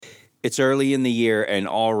It's early in the year, and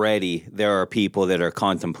already there are people that are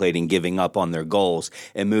contemplating giving up on their goals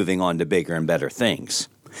and moving on to bigger and better things.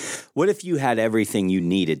 What if you had everything you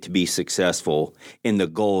needed to be successful in the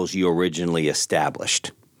goals you originally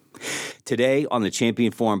established? Today on the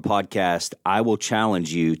Champion Forum podcast, I will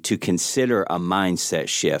challenge you to consider a mindset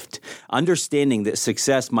shift, understanding that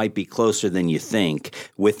success might be closer than you think,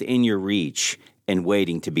 within your reach, and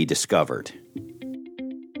waiting to be discovered.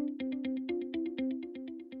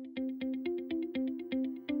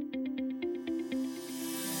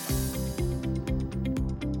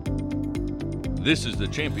 This is the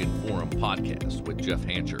Champion Forum podcast with Jeff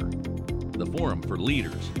Hancher, the forum for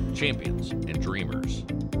leaders, champions, and dreamers.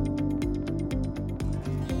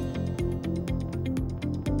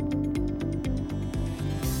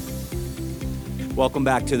 Welcome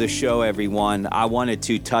back to the show, everyone. I wanted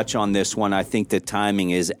to touch on this one. I think the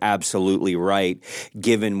timing is absolutely right,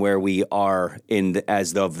 given where we are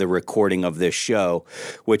as of the recording of this show,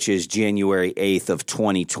 which is January 8th of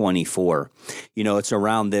 2024. You know, it's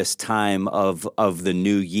around this time of the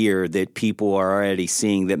new year that people are already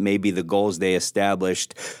seeing that maybe the goals they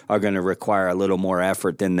established are going to require a little more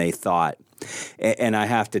effort than they thought. And I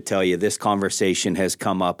have to tell you, this conversation has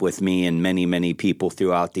come up with me and many, many people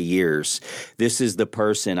throughout the years. This is the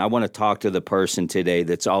person, I want to talk to the person today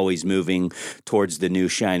that's always moving towards the new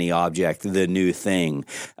shiny object, the new thing.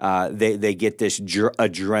 They get this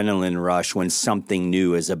adrenaline rush when something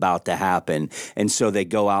new is about to happen. And so they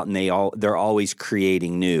go out and they're always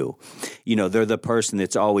creating new. You know, they're the person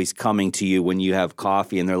that's always coming to you when you have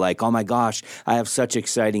coffee and they're like, oh my gosh, I have such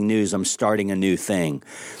exciting news. I'm starting a new thing.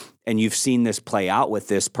 And you've seen this play out with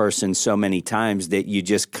this person so many times that you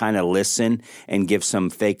just kind of listen and give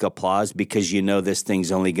some fake applause because you know this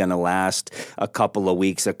thing's only going to last a couple of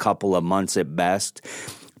weeks, a couple of months at best,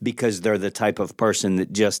 because they're the type of person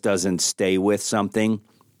that just doesn't stay with something.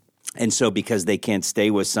 And so because they can't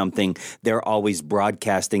stay with something, they're always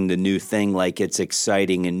broadcasting the new thing like it's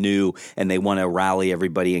exciting and new, and they want to rally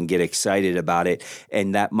everybody and get excited about it.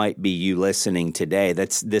 And that might be you listening today.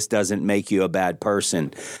 This doesn't make you a bad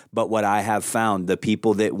person. But what I have found, the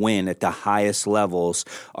people that win at the highest levels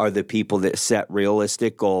are the people that set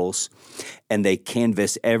realistic goals, and they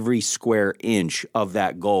canvass every square inch of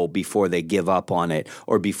that goal before they give up on it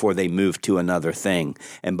or before they move to another thing.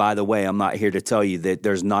 And by the way, I'm not here to tell you that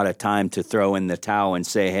there's not a time to throw in the towel and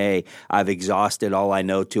say, hey, I've exhausted all I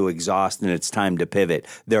know to exhaust and it's time to pivot.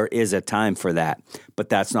 There is a time for that, but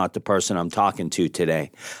that's not the person I'm talking to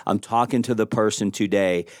today. I'm talking to the person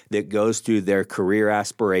today that goes through their career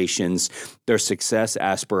aspirations, their success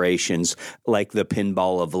aspirations, like the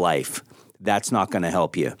pinball of life. That's not going to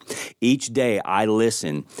help you. Each day I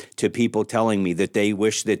listen to people telling me that they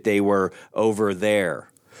wish that they were over there,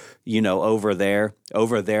 over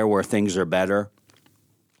there where things are better,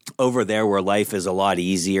 over there where life is a lot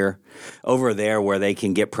easier, over there where they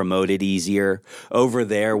can get promoted easier, over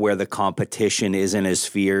there where the competition isn't as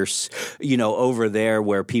fierce, over there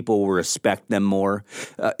where people will respect them more,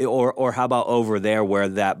 or how about over there where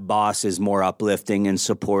that boss is more uplifting and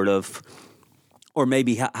supportive? Or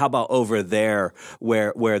maybe how about over there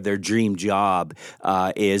where their dream job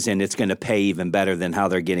is, and it's going to pay even better than how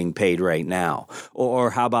they're getting paid right now?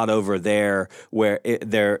 Or how about over there where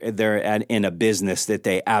they're in a business that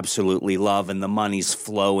they absolutely love and the money's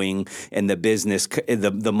flowing and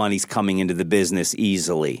the money's coming into the business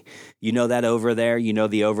easily? You know that over there? You know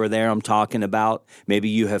the over there I'm talking about? Maybe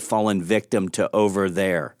you have fallen victim to over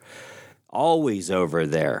there. Always over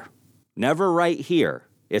there. Never right here.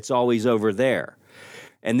 It's always over there.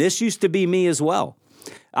 And this used to be me as well.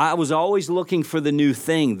 I was always looking for the new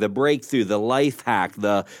thing, the breakthrough, the life hack,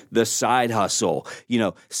 the side hustle.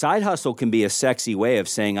 Side hustle can be a sexy way of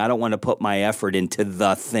saying, I don't want to put my effort into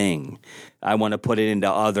the thing. I want to put it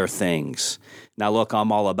into other things. Now, look,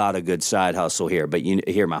 I'm all about a good side hustle here, but you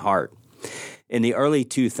hear my heart. In the early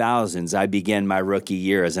 2000s, I began my rookie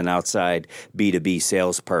year as an outside B2B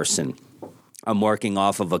salesperson. I'm working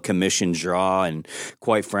off of a commission draw, and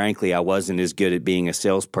quite frankly, I wasn't as good at being a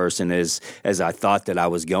salesperson as I thought that I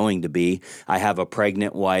was going to be. I have a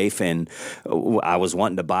pregnant wife, and I was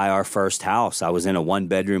wanting to buy our first house. I was in a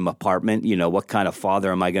one-bedroom apartment. What kind of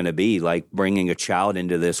father am I going to be, like bringing a child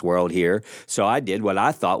into this world here? So I did what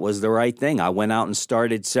I thought was the right thing. I went out and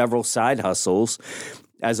started several side hustles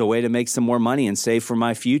as a way to make some more money and save for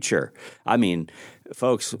my future. I mean,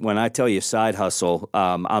 folks, when I tell you side hustle,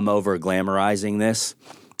 I'm over glamorizing this.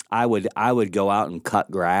 I would go out and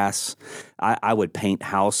cut grass. I would paint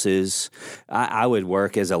houses. I would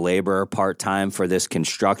work as a laborer part-time for this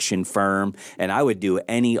construction firm, and I would do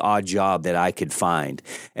any odd job that I could find.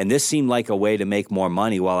 And this seemed like a way to make more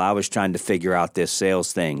money while I was trying to figure out this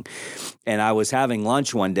sales thing. And I was having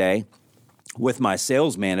lunch one day with my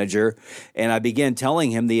sales manager, and I began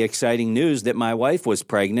telling him the exciting news that my wife was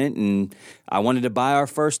pregnant and I wanted to buy our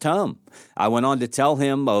first home. I went on to tell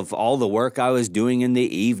him of all the work I was doing in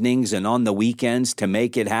the evenings and on the weekends to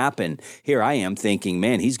make it happen. Here I am thinking,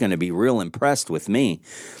 man, he's going to be real impressed with me.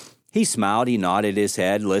 He smiled, he nodded his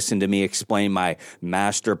head, listened to me explain my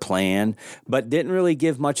master plan, but didn't really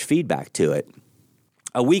give much feedback to it.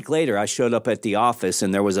 A week later, I showed up at the office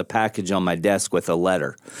and there was a package on my desk with a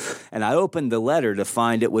letter. And I opened the letter to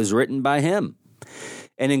find it was written by him.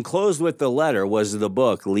 And enclosed with the letter was the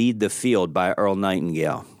book, Lead the Field by Earl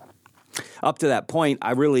Nightingale. Up to that point,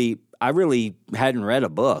 I really hadn't read a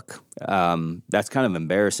book. That's kind of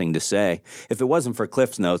embarrassing to say. If it wasn't for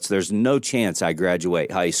Cliff's Notes, there's no chance I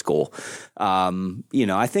graduate high school.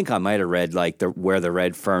 I think I might have read like Where the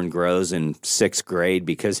Red Fern Grows in 6th grade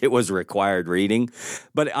because it was required reading.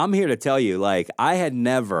 But I'm here to tell you, like, I had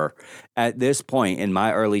never, at this point in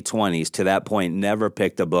my early 20s to that point, never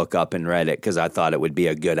picked a book up and read it because I thought it would be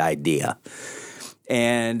a good idea.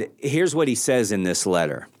 And here's what he says in this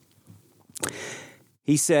letter.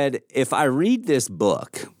 He said, if I read this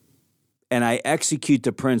book and I execute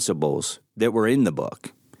the principles that were in the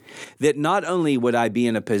book, that not only would I be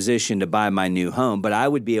in a position to buy my new home, but I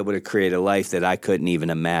would be able to create a life that I couldn't even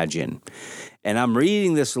imagine. And I'm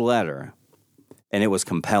reading this letter, and it was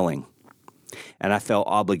compelling, and I felt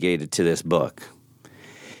obligated to this book.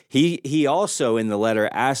 He also, in the letter,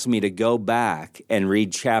 asked me to go back and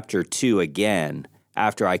read chapter 2 again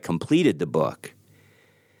after I completed the book.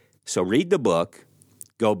 So read the book,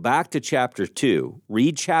 go back to chapter 2,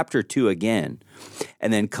 read chapter 2 again,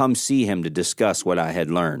 and then come see him to discuss what I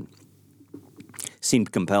had learned.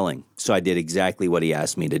 Seemed compelling, so I did exactly what he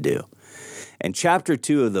asked me to do. And chapter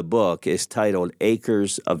 2 of the book is titled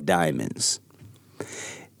Acres of Diamonds.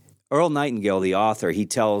 Earl Nightingale, the author, he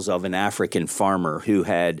tells of an African farmer who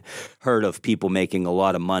had heard of people making a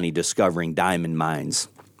lot of money discovering diamond mines.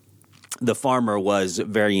 The farmer was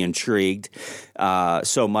very intrigued,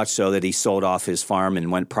 so much so that he sold off his farm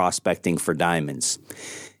and went prospecting for diamonds.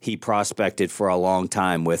 He prospected for a long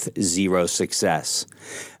time with zero success.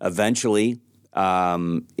 Eventually,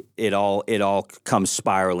 it all comes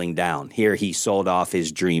spiraling down. Here he sold off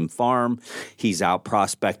his dream farm. He's out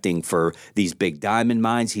prospecting for these big diamond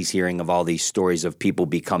mines. He's hearing of all these stories of people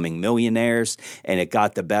becoming millionaires, and it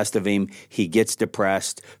got the best of him. He gets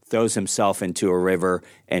depressed, throws himself into a river,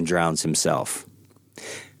 and drowns himself.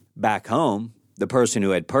 Back home, the person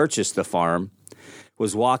who had purchased the farm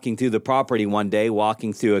was walking through the property one day,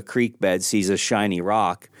 walking through a creek bed, sees a shiny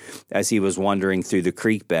rock as he was wandering through the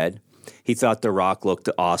creek bed. He thought the rock looked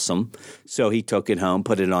awesome, so he took it home,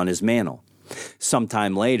 put it on his mantle.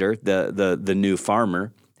 Sometime later, the new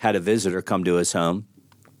farmer had a visitor come to his home,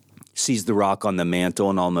 sees the rock on the mantle,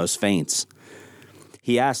 and almost faints.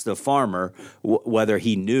 He asked the farmer whether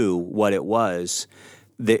he knew what it was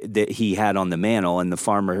that he had on the mantle, and the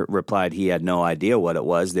farmer replied he had no idea what it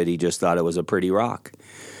was, that he just thought it was a pretty rock.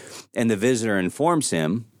 And the visitor informs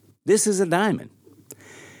him, this is a diamond.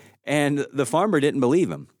 And the farmer didn't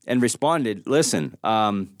believe him and responded, listen,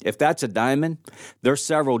 if that's a diamond, there's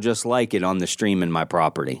several just like it on the stream in my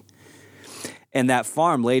property. And that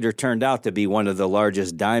farm later turned out to be one of the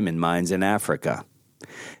largest diamond mines in Africa.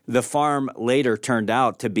 The farm later turned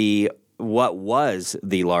out to be what was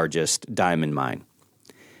the largest diamond mine.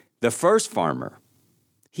 The first farmer,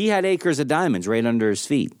 he had acres of diamonds right under his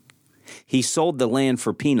feet. He sold the land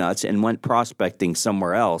for peanuts and went prospecting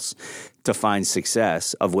somewhere else to find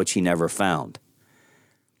success, of which he never found.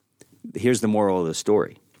 Here's the moral of the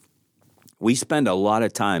story. We spend a lot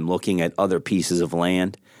of time looking at other pieces of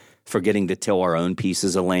land, forgetting to till our own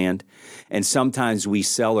pieces of land, and sometimes we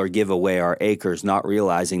sell or give away our acres, not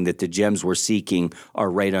realizing that the gems we're seeking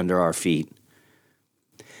are right under our feet.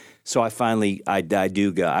 So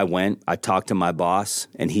I went, I talked to my boss,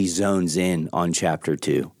 and he zones in on chapter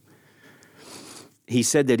 2. He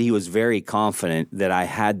said that he was very confident that I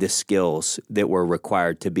had the skills that were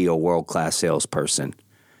required to be a world-class salesperson.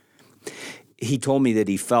 He told me that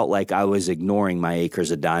he felt like I was ignoring my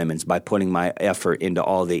acres of diamonds by putting my effort into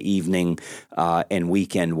all the evening and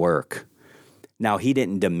weekend work. Now, he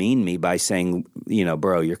didn't demean me by saying,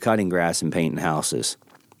 bro, you're cutting grass and painting houses.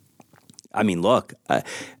 I mean, look,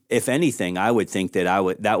 if anything, I would think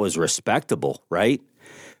that that was respectable, right?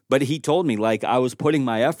 But he told me like I was putting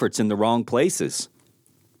my efforts in the wrong places.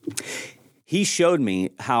 He showed me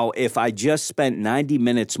how if I just spent 90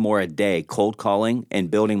 minutes more a day cold calling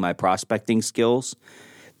and building my prospecting skills,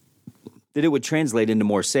 that it would translate into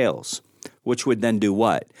more sales, which would then do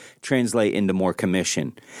what? Translate into more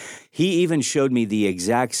commission. He even showed me the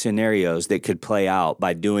exact scenarios that could play out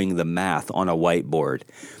by doing the math on a whiteboard.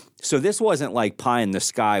 So this wasn't like pie in the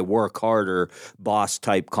sky, work harder, boss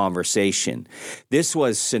type conversation. This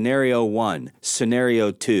was scenario 1,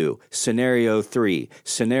 scenario 2, scenario 3,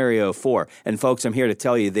 scenario 4. And folks, I'm here to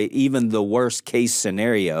tell you that even the worst case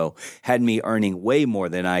scenario had me earning way more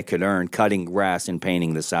than I could earn cutting grass and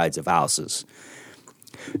painting the sides of houses.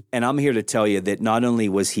 And I'm here to tell you that not only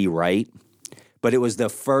was he right, but it was the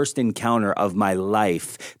first encounter of my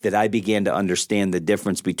life that I began to understand the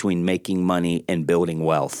difference between making money and building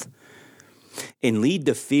wealth. In Lead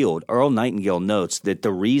the Field, Earl Nightingale notes that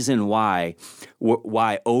the reason why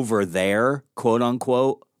over there, quote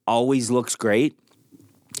unquote, always looks great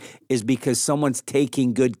is because someone's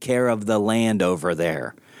taking good care of the land over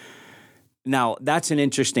there. Now, that's an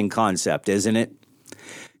interesting concept, isn't it?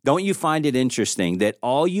 Don't you find it interesting that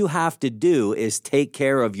all you have to do is take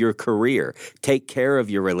care of your career, take care of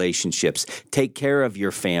your relationships, take care of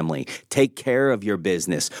your family, take care of your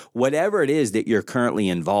business, whatever it is that you're currently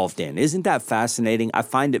involved in? Isn't that fascinating? I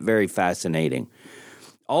find it very fascinating.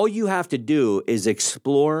 All you have to do is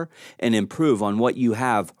explore and improve on what you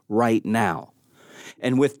have right now.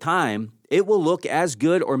 And with time, it will look as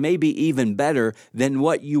good or maybe even better than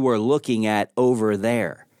what you were looking at over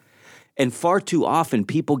there. And far too often,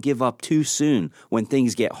 people give up too soon when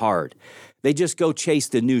things get hard. They just go chase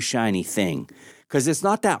the new shiny thing because it's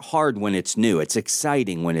not that hard when it's new. It's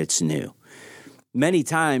exciting when it's new. Many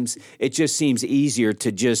times, it just seems easier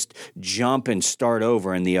to just jump and start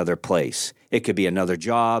over in the other place. It could be another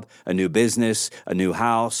job, a new business, a new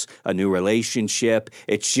house, a new relationship.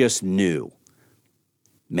 It's just new.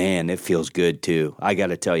 Man, it feels good too. I got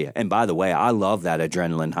to tell you. And by the way, I love that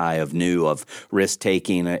adrenaline high of new, of risk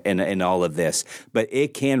taking and all of this. But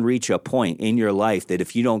it can reach a point in your life that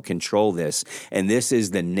if you don't control this, and this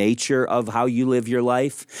is the nature of how you live your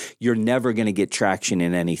life, you're never going to get traction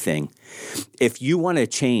in anything. If you want to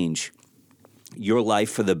change your life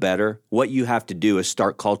for the better, what you have to do is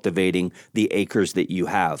start cultivating the acres that you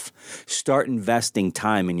have. Start investing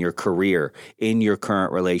time in your career, in your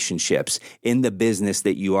current relationships, in the business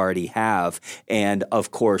that you already have, and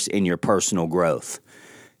of course, in your personal growth.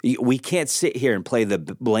 We can't sit here and play the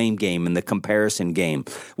blame game and the comparison game.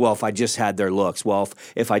 Well, if I just had their looks. Well,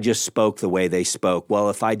 if I just spoke the way they spoke. Well,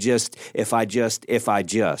 if I just.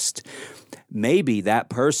 Maybe that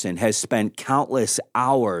person has spent countless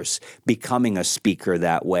hours becoming a speaker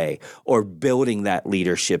that way, or building that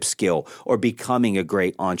leadership skill, or becoming a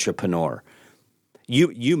great entrepreneur.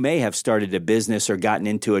 You may have started a business or gotten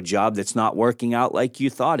into a job that's not working out like you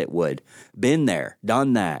thought it would. Been there,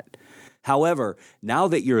 done that. However, now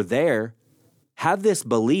that you're there, have this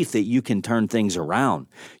belief that you can turn things around.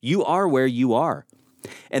 You are where you are.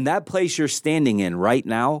 And that place you're standing in right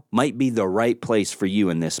now might be the right place for you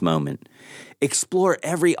in this moment. Explore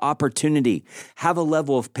every opportunity. Have a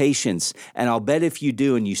level of patience. And I'll bet if you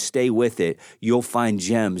do and you stay with it, you'll find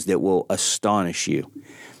gems that will astonish you.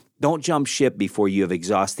 Don't jump ship before you have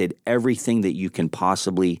exhausted everything that you can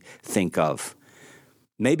possibly think of.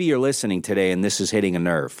 Maybe you're listening today and this is hitting a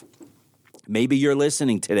nerve. Maybe you're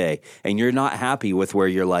listening today and you're not happy with where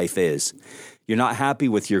your life is. You're not happy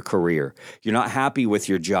with your career. You're not happy with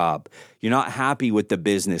your job. You're not happy with the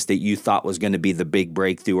business that you thought was going to be the big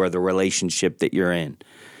breakthrough or the relationship that you're in.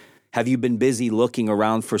 Have you been busy looking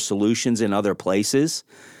around for solutions in other places,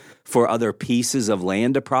 for other pieces of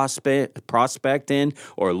land to prospect in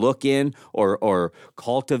or look in or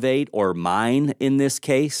cultivate or mine in this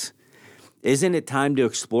case? Isn't it time to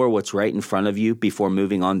explore what's right in front of you before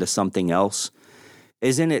moving on to something else?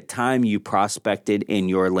 Isn't it time you prospected in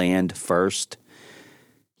your land first?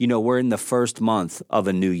 You know, we're in the first month of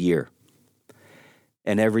a new year.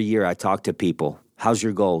 And every year I talk to people. How's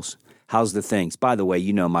your goals? How's the things? By the way,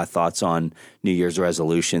 you know my thoughts on New Year's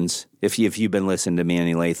resolutions. If you've been listening to me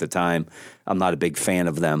any length of time, I'm not a big fan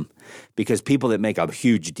of them. Because people that make a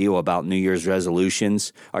huge deal about New Year's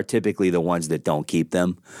resolutions are typically the ones that don't keep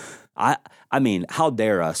them. I mean, how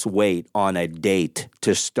dare us wait on a date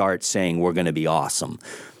to start saying we're going to be awesome?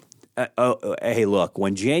 Hey, look,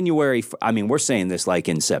 when January, we're saying this like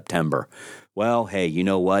in September. Well, hey, you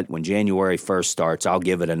know what? When January 1st starts, I'll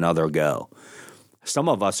give it another go. Some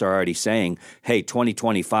of us are already saying, hey,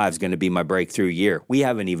 2025 is going to be my breakthrough year. We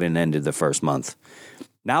haven't even ended the first month.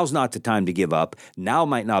 Now's not the time to give up. Now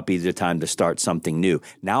might not be the time to start something new.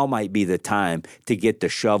 Now might be the time to get the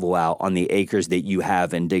shovel out on the acres that you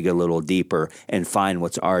have and dig a little deeper and find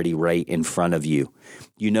what's already right in front of you.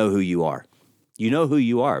 You know who you are. You know who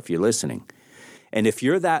you are if you're listening. And if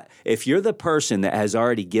you're the person that has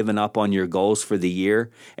already given up on your goals for the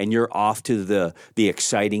year and you're off to the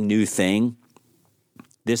exciting new thing,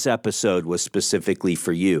 this episode was specifically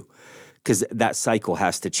for you. Because that cycle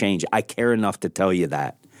has to change. I care enough to tell you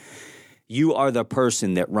that. You are the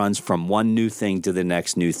person that runs from one new thing to the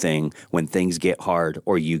next new thing when things get hard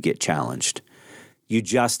or you get challenged. You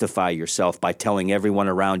justify yourself by telling everyone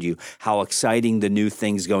around you how exciting the new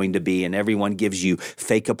thing's going to be, and everyone gives you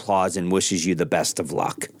fake applause and wishes you the best of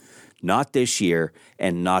luck. Not this year,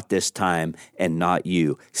 and not this time, and not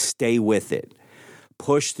you. Stay with it.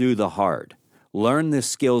 Push through the hard. Learn the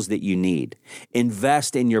skills that you need.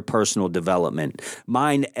 Invest in your personal development.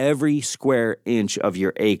 Mine every square inch of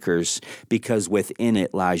your acres, because within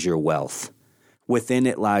it lies your wealth. Within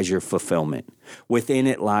it lies your fulfillment. Within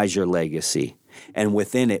it lies your legacy. And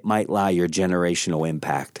within it might lie your generational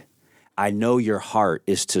impact. I know your heart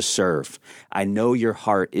is to serve. I know your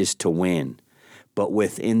heart is to win. But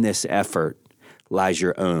within this effort lies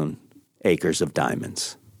your own acres of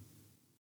diamonds.